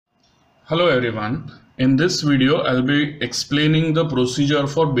Hello everyone. In this video, I'll be explaining the procedure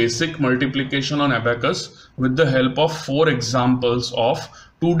for basic multiplication on Abacus with the help of 4 examples of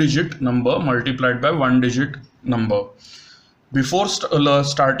 2-digit number multiplied by 1-digit number. Before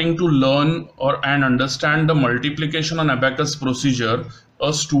starting to learn and understand the multiplication on Abacus procedure,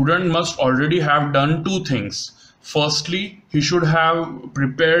 a student must already have done two things. Firstly, he should have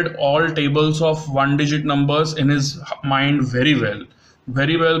prepared all tables of 1-digit numbers in his mind very well.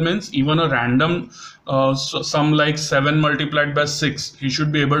 Very well means even a random sum like 7 multiplied by 6, he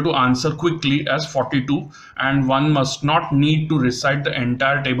should be able to answer quickly as 42, and one must not need to recite the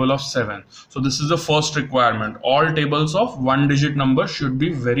entire table of 7. So this is the first requirement. All tables of 1-digit number should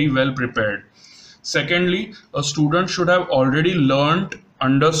be very well prepared. Secondly, a student should have already learned,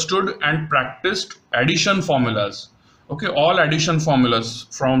 understood and practiced addition formulas. Okay, all addition formulas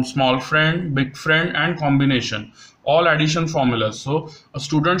from small friend, big friend and combination, all addition formulas. So a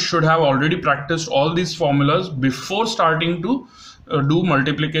student should have already practiced all these formulas before starting to do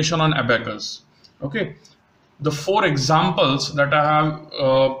multiplication on Abacus. Okay, the 4 examples that I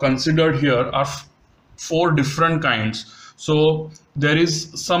have considered here are 4 different kinds. So there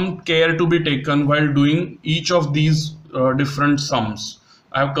is some care to be taken while doing each of these different sums.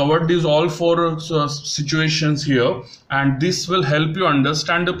 I have covered these all 4 situations here, and this will help you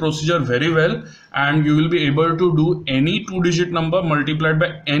understand the procedure very well, and you will be able to do any 2-digit number multiplied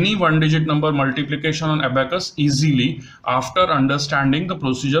by any 1-digit number multiplication on Abacus easily after understanding the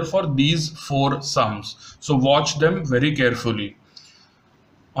procedure for these 4 sums. So watch them very carefully.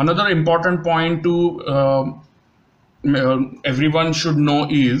 Another important point to everyone should know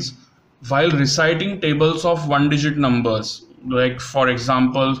is, while reciting tables of 1-digit numbers, like for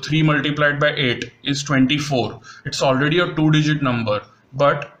example 3 multiplied by 8 is 24, it's already a 2-digit number,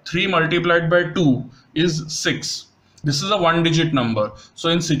 but 3 multiplied by 2 is 6. This is a 1-digit number. So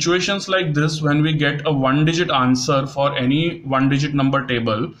in situations like this, when we get a 1-digit answer for any 1-digit number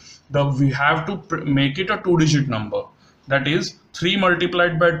table, we have to make it a 2-digit number. That is, 3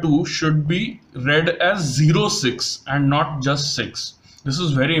 multiplied by 2 should be read as 06 and not just 6. This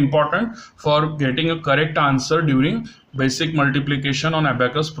is very important for getting a correct answer during basic multiplication on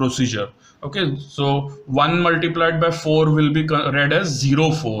Abacus procedure. Okay, so 1 multiplied by 4 will be read as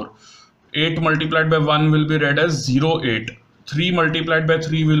 04. 8 multiplied by 1 will be read as 08. 3 multiplied by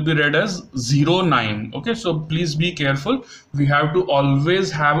 3 will be read as 09. Okay, so please be careful. We have to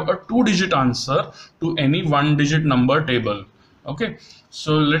always have a 2-digit answer to any 1-digit number table. Okay,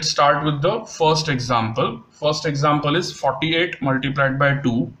 so let's start with the first example. First example is 48 multiplied by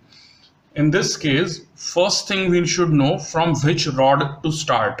 2. In this case, first thing we should know from which rod to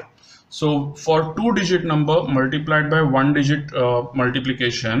start. So for 2-digit number multiplied by 1-digit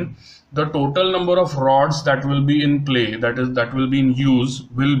multiplication, the total number of rods that will be in play, that will be in use,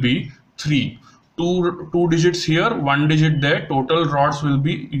 will be 3. Two digits here, 1 digit there, total rods will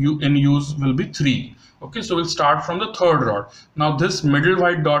be in use will be 3. Okay, so we'll start from the 3rd rod. Now this middle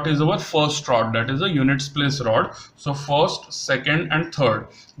white dot is our first rod, that is a units place rod. So 1st, 2nd and 3rd.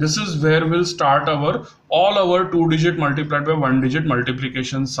 This is where we'll start all our 2-digit multiplied by 1-digit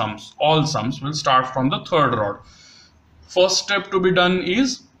multiplication sums. All sums will start from the 3rd rod. First step to be done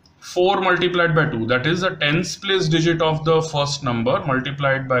is 4 multiplied by 2, that is the 10th place digit of the first number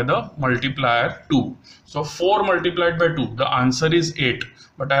multiplied by the multiplier 2. So 4 multiplied by 2, the answer is 8.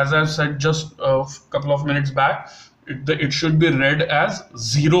 But as I've said just a couple of minutes back, it should be read as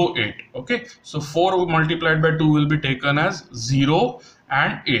 08. Okay, so 4 multiplied by 2 will be taken as 0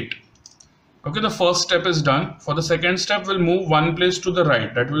 and 8. Okay, the first step is done. For the second step, we'll move 1 place to the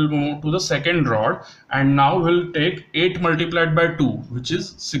right. That will move to the 2nd rod. And now we'll take 8 multiplied by 2, which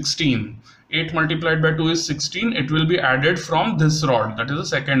is 16. 8 multiplied by 2 is 16. It will be added from this rod, that is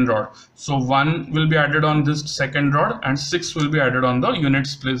the 2nd rod. So 1 will be added on this 2nd rod and 6 will be added on the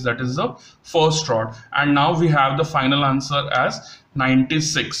units place, that is the 1st rod. And now we have the final answer as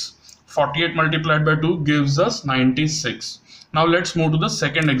 96. 48 multiplied by 2 gives us 96. Now let's move to the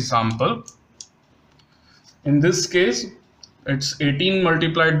second example. In this case, it's 18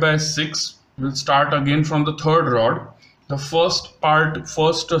 multiplied by 6. We'll start again from the 3rd rod. The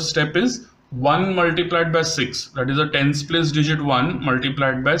first step is 1 multiplied by 6. That is a 10th place digit 1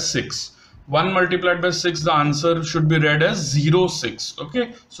 multiplied by 6. 1 multiplied by 6, the answer should be read as 06.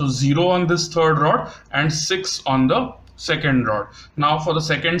 Okay, so 0 on this 3rd rod and 6 on the 2nd rod. Now for the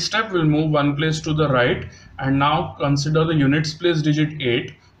 2nd step, we'll move 1 place to the right and now consider the units place digit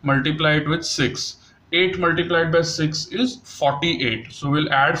 8, multiply it with 6. 8 multiplied by 6 is 48. So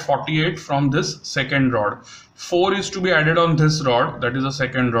we'll add 48 from this second rod. 4 is to be added on this rod, that is the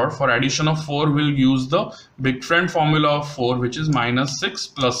second rod. For addition of 4, we'll use the big friend formula of 4, which is minus 6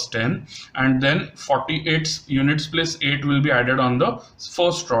 plus 10. And then 48 units place 8 will be added on the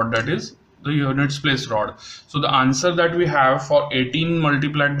first rod, that is the units place rod. So the answer that we have for 18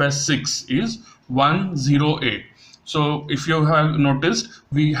 multiplied by 6 is 108. So if you have noticed,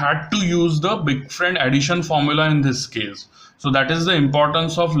 we had to use the big friend addition formula in this case. So that is the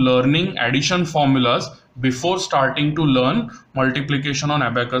importance of learning addition formulas before starting to learn multiplication on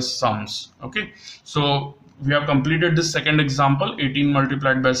Abacus sums. Okay, so we have completed this second example, 18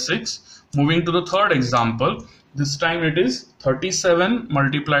 multiplied by 6. Moving to the third example, this time it is 37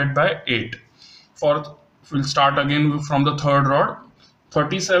 multiplied by 8. We'll start again from the third rod.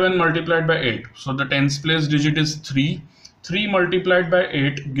 37 multiplied by 8. So the tens place digit is 3. 3 multiplied by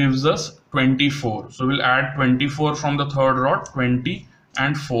 8 gives us 24. So we'll add 24 from the third rod, 20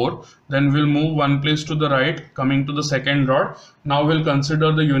 and 4. Then we'll move one place to the right, coming to the second rod. Now we'll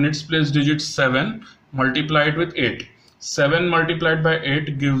consider the units place digit 7 multiplied with 8. 7 multiplied by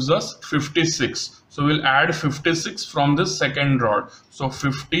 8 gives us 56. So we'll add 56 from this second rod. So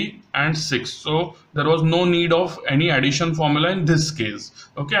 50 and 6. So there was no need of any addition formula in this case.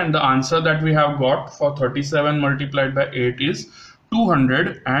 Okay, and the answer that we have got for 37 multiplied by 8 is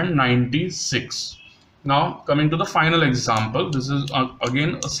 296. Now coming to the final example, this is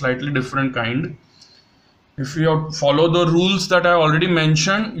again a slightly different kind. If you follow the rules that I already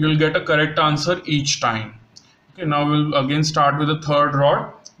mentioned, you'll get a correct answer each time. Okay, now we'll again start with the third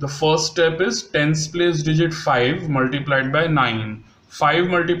rod. The first step is tens place digit 5 multiplied by 9. 5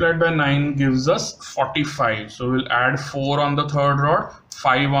 multiplied by 9 gives us 45. So we'll add 4 on the third rod,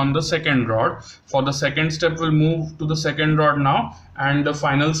 5 on the second rod. For the second step, we'll move to the second rod now. And the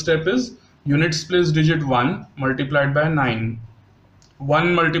final step is units place digit 1 multiplied by 9.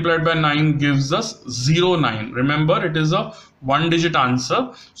 1 multiplied by 9 gives us 09. Remember, it is a one digit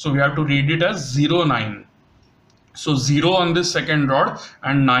answer. So we have to read it as 09. So 0 on this second rod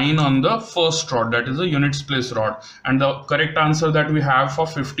and 9 on the first rod, that is the units place rod. And the correct answer that we have for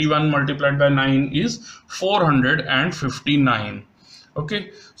 51 multiplied by 9 is 459.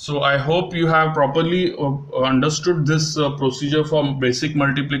 Okay, so I hope you have properly understood this procedure for basic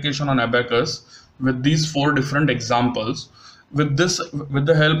multiplication on Abacus with these 4 different examples. With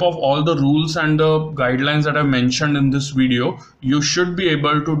the help of all the rules and the guidelines that I've mentioned in this video, you should be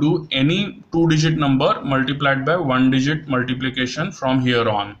able to do any 2-digit number multiplied by 1-digit multiplication from here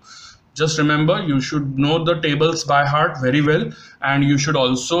on. Just remember, you should know the tables by heart very well, and you should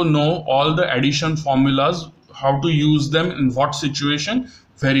also know all the addition formulas, how to use them in what situation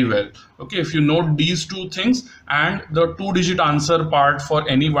very well. Okay, if you note these 2 things and the 2-digit answer part for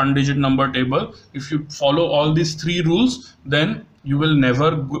any 1-digit number table, if you follow all these 3 rules, then you will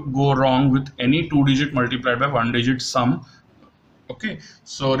never go wrong with any 2-digit multiplied by 1-digit sum. Okay,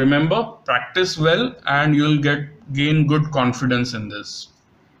 so remember, practice well and you'll gain good confidence in this.